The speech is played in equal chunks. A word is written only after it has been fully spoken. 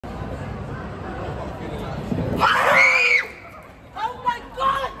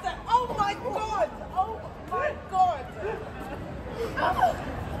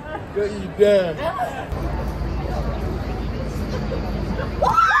Got you down.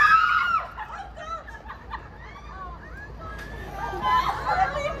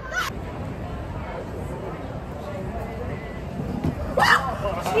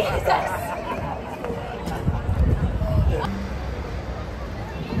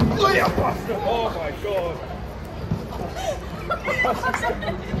 Oh my god.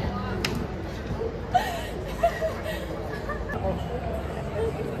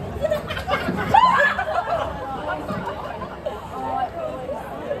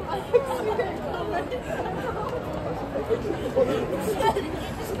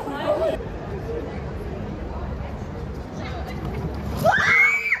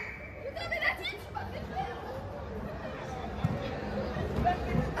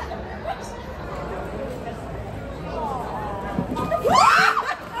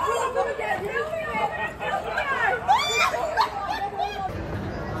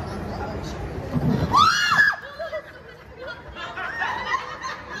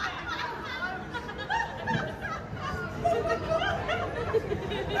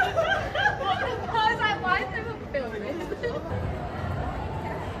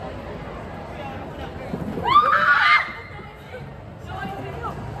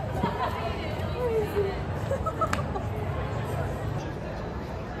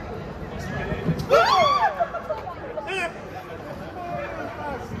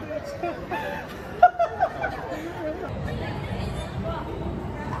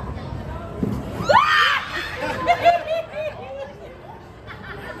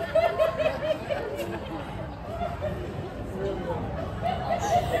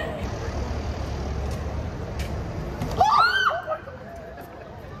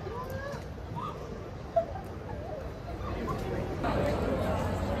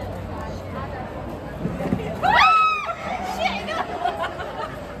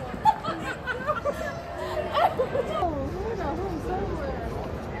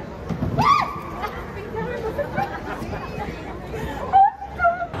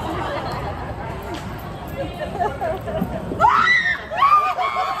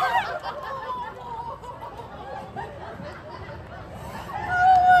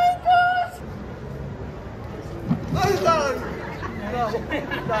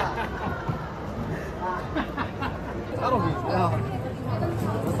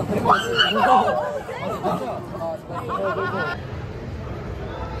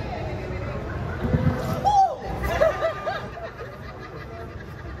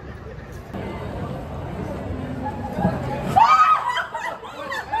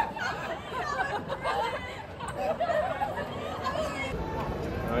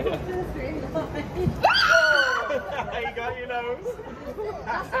 You got your nose.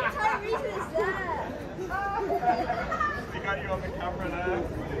 That's what Tyrese is there. He got you on the camera there.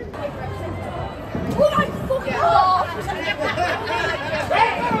 Oh my fucking god!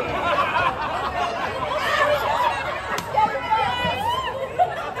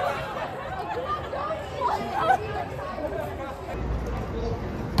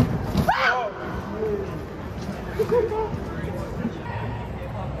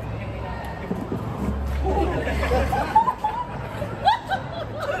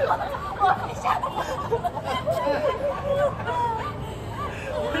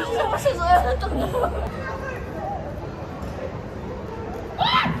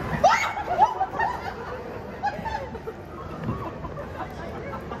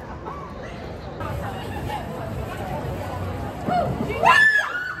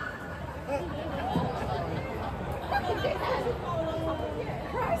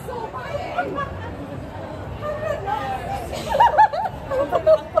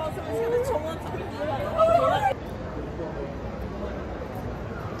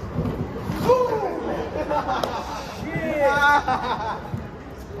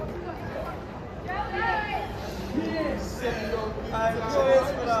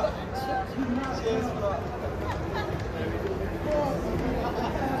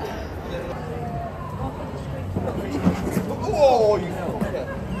 Oh, you fucker.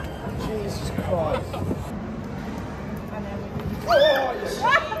 Jesus Christ. Oh, yes.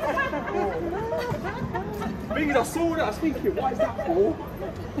 Because I saw that, I was thinking, what is that for?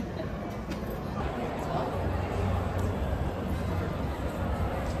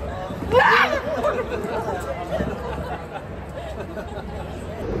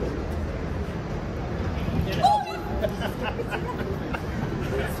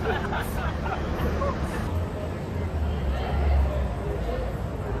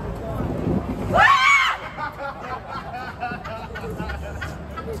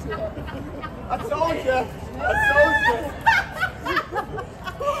 I told you! I told you!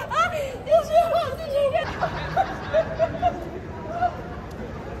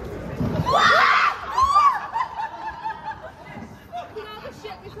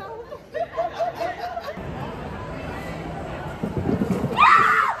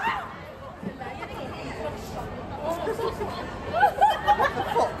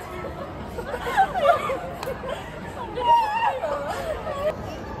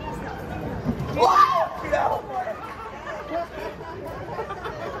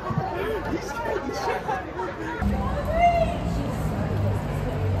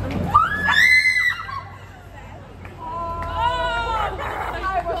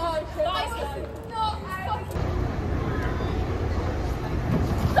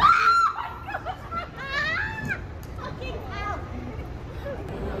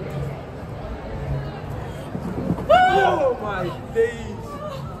 Oh my days!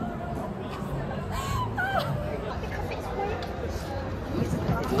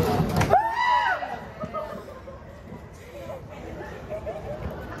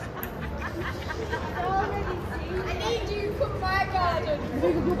 I need you from my garden.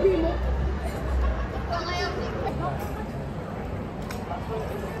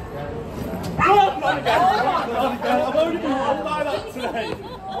 Oh, not again! Not again! I've only been done by that today.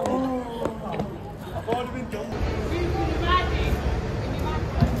 I've already been done.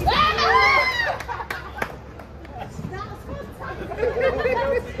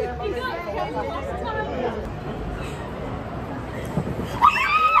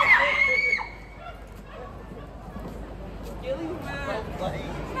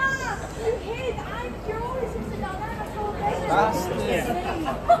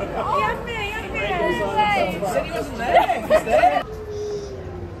 He said he wasn't there. He's there.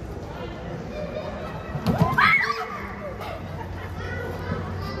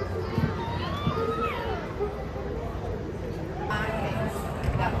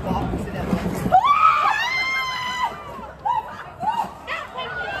 That box and everything.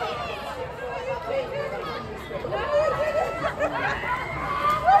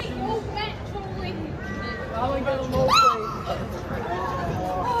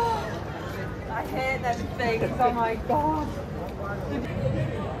 I hate them things, oh my god.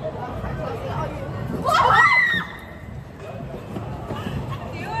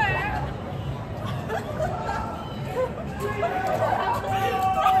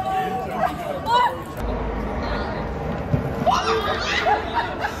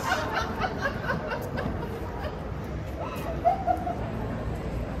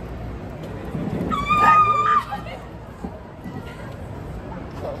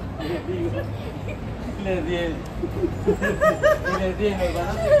 Le di,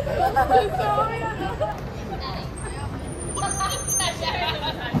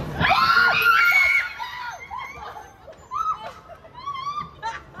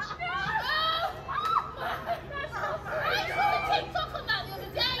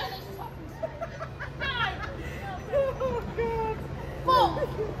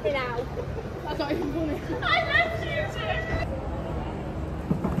 That's not even funny. I love you too.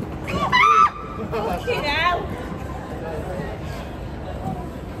 Fucking hell!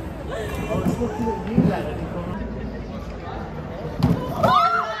 I was looking at you then and he come.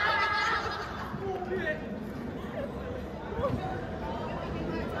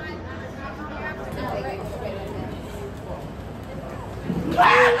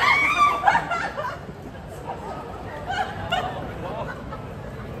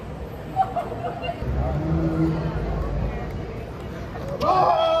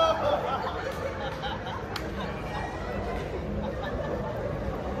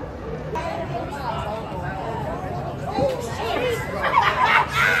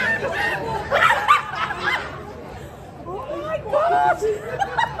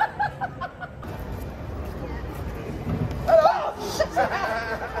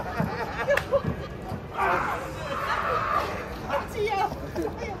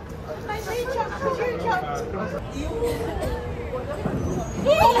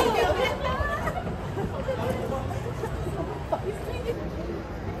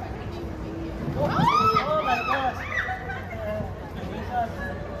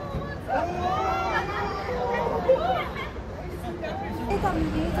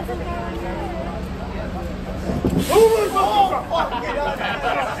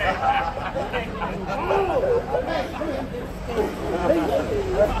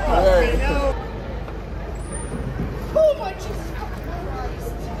 Oh my Jesus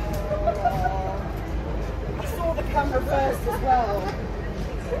Christ! I saw the camera first as well.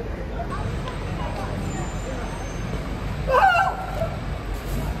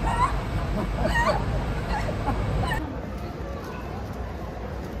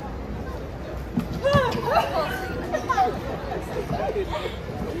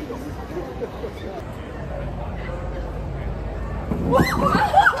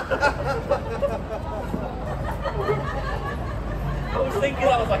 I was thinking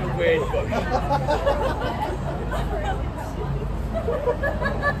that was like a weird bush.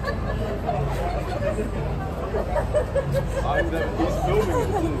 He's filming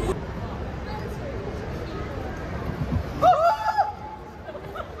it.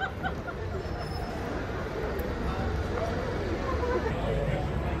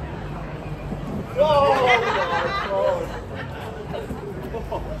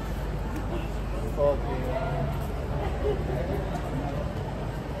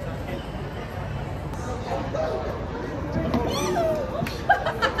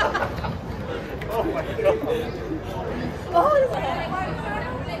 Oh my god. Oh,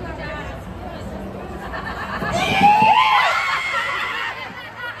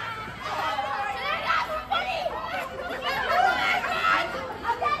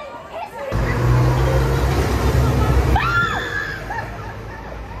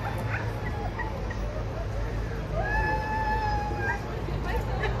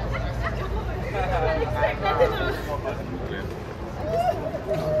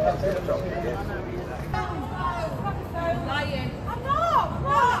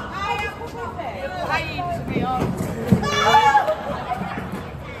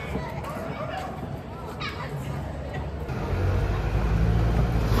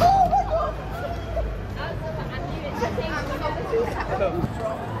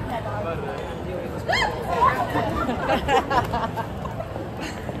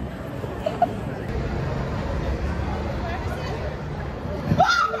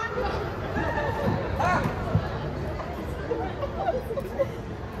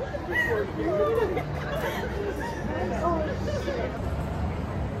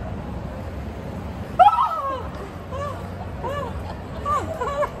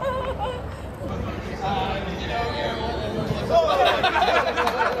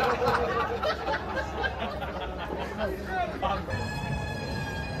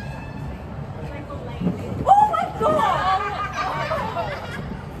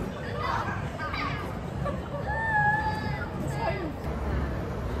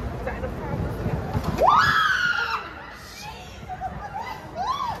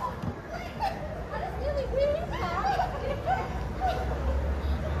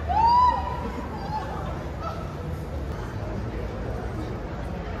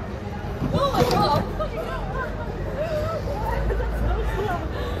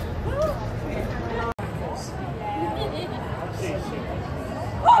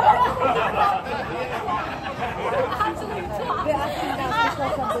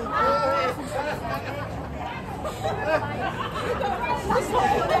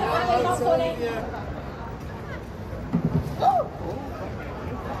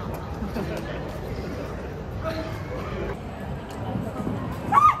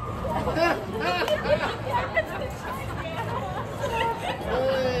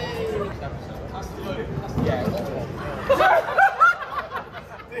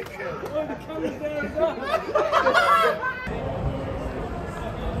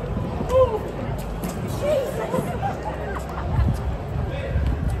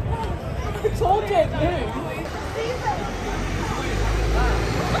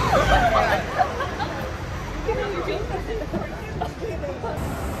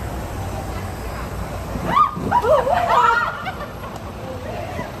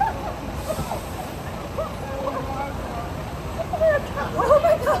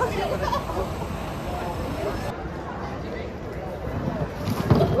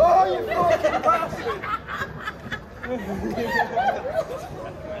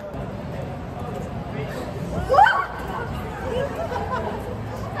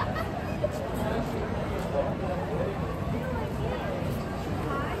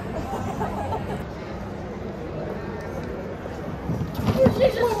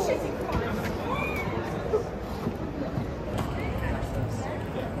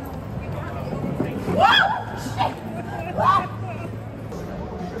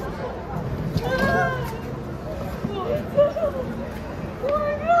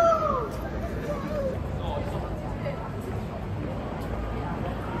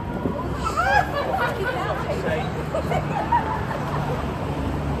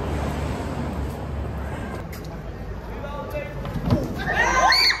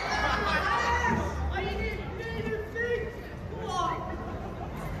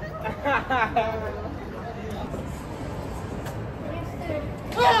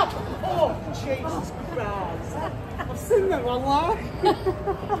 Jesus Christ. I've seen them online.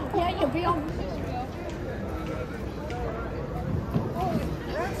 Yeah, you'll be on.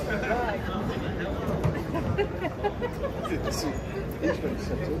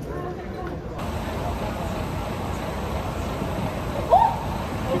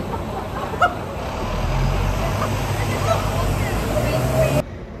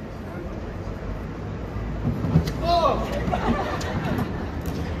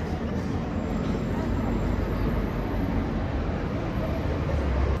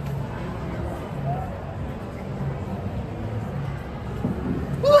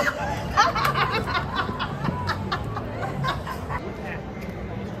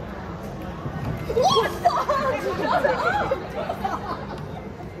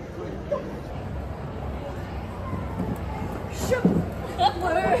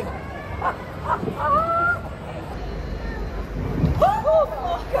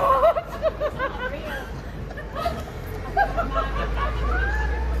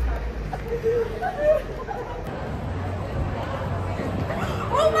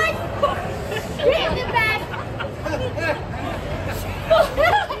 my God! Shit in the bed!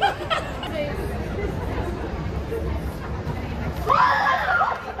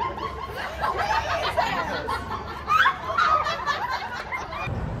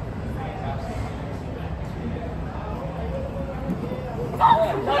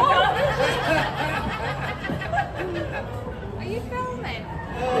 Are you filming?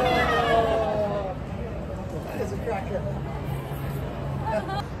 That is a cracker.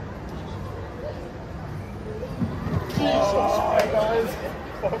 Hi guys.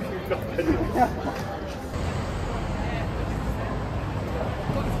 Fucking nothing.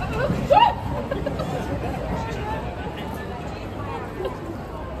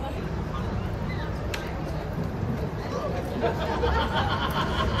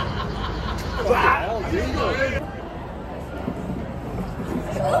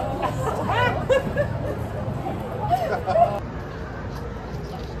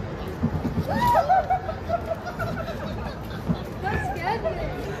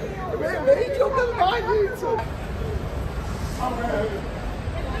 Wait, you're gonna mind you too.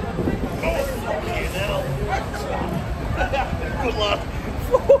 Good luck.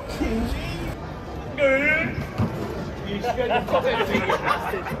 Fucking good. You should go to the top end, you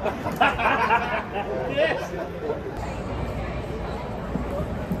bastard. Yes.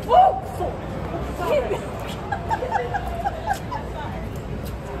 Oh,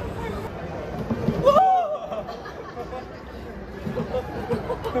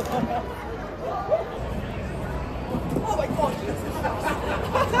 oh my God!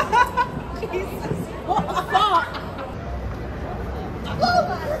 Jesus! What the fuck?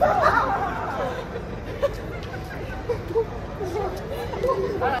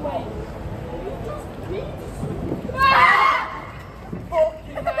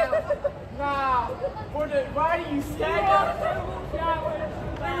 Fucking hell! Nah, why are you scared?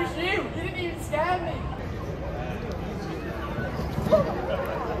 It was you! You didn't even scare me!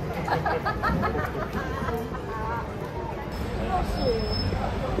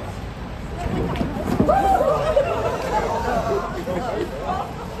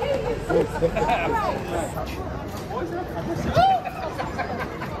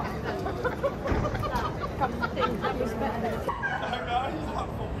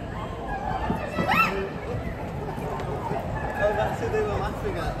 Oh, that's who they were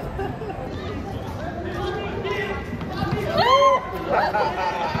laughing at.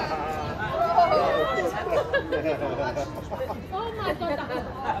 Oh my God, that was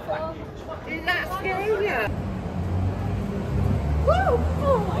awful. Did that scare you? Woo!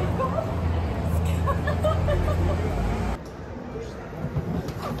 Oh my God!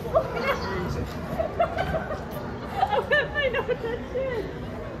 I can't find out what that is.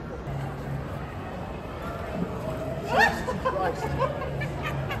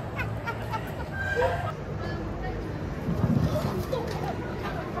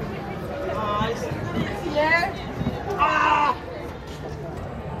 Yeah. Ah!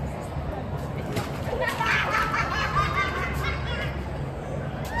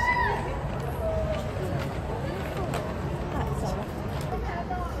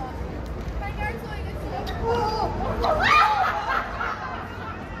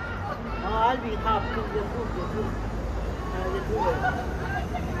 Alvin har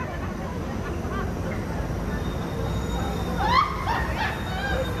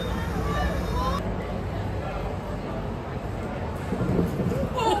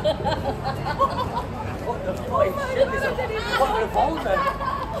What the fuck? Shit, this is what the ball then?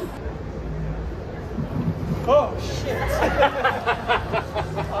 Oh shit!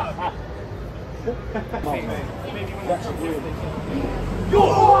 That's a weird thing. Yo!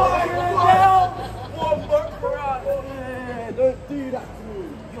 One buck for us! Yeah, don't do that to me.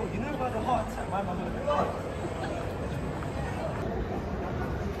 Yo, you know about the heart attack my mum had a bit.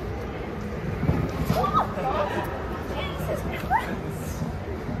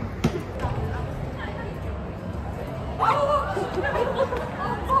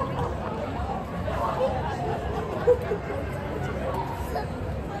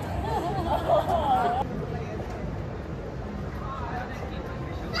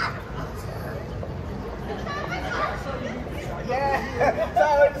 Yeah,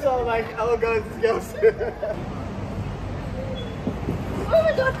 that's all like our guys' skills. Oh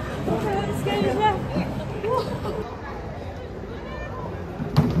my God! Oh, I'm scared as well.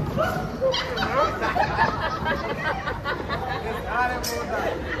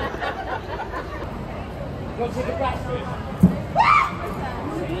 Go to the back first.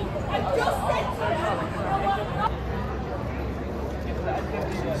 I just said to you.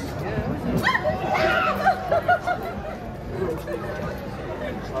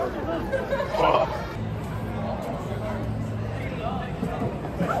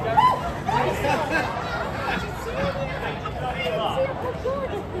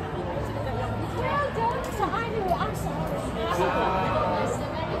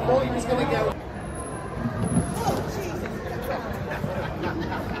 thought he was going to go.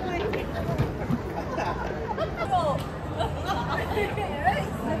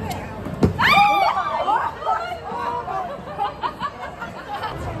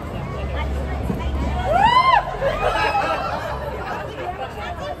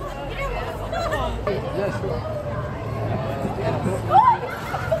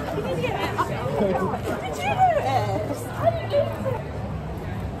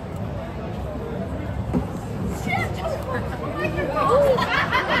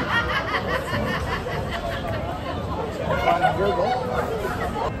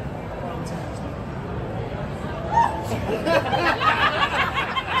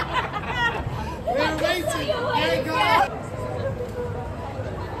 We're waiting. Yeah, go.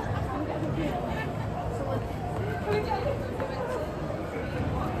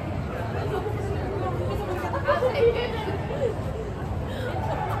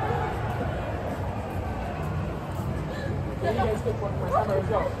 You guys pick one my camera as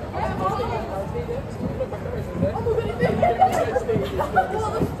well. I'll stay there. Look, my camera's in there.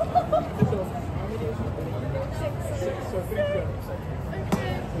 Six, so 3 together.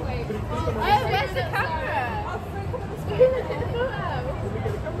 Where's the camera?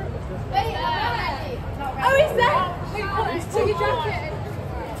 Oh, is that? Wait, took your jacket.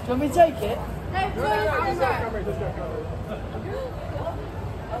 Do you want me to take it? No, Just go camera, just go camera.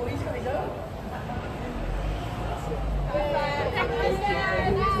 Oh, he's got his own.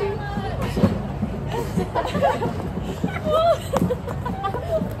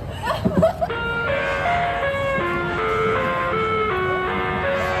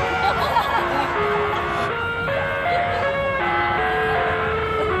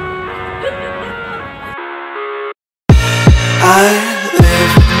 I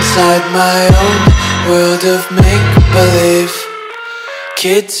live inside my own world of make-believe.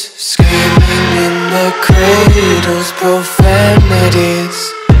 Kids screaming in the cradles, profanities.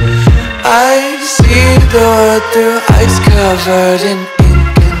 I see the world through eyes covered in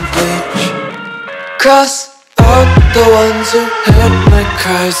ink and bleach. Cross out the ones who heard my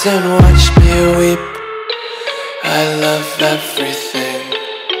cries and watched me weep. I love everything.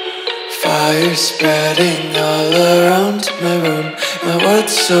 Fire spreading all around my room. My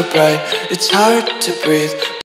world's so bright, it's hard to breathe.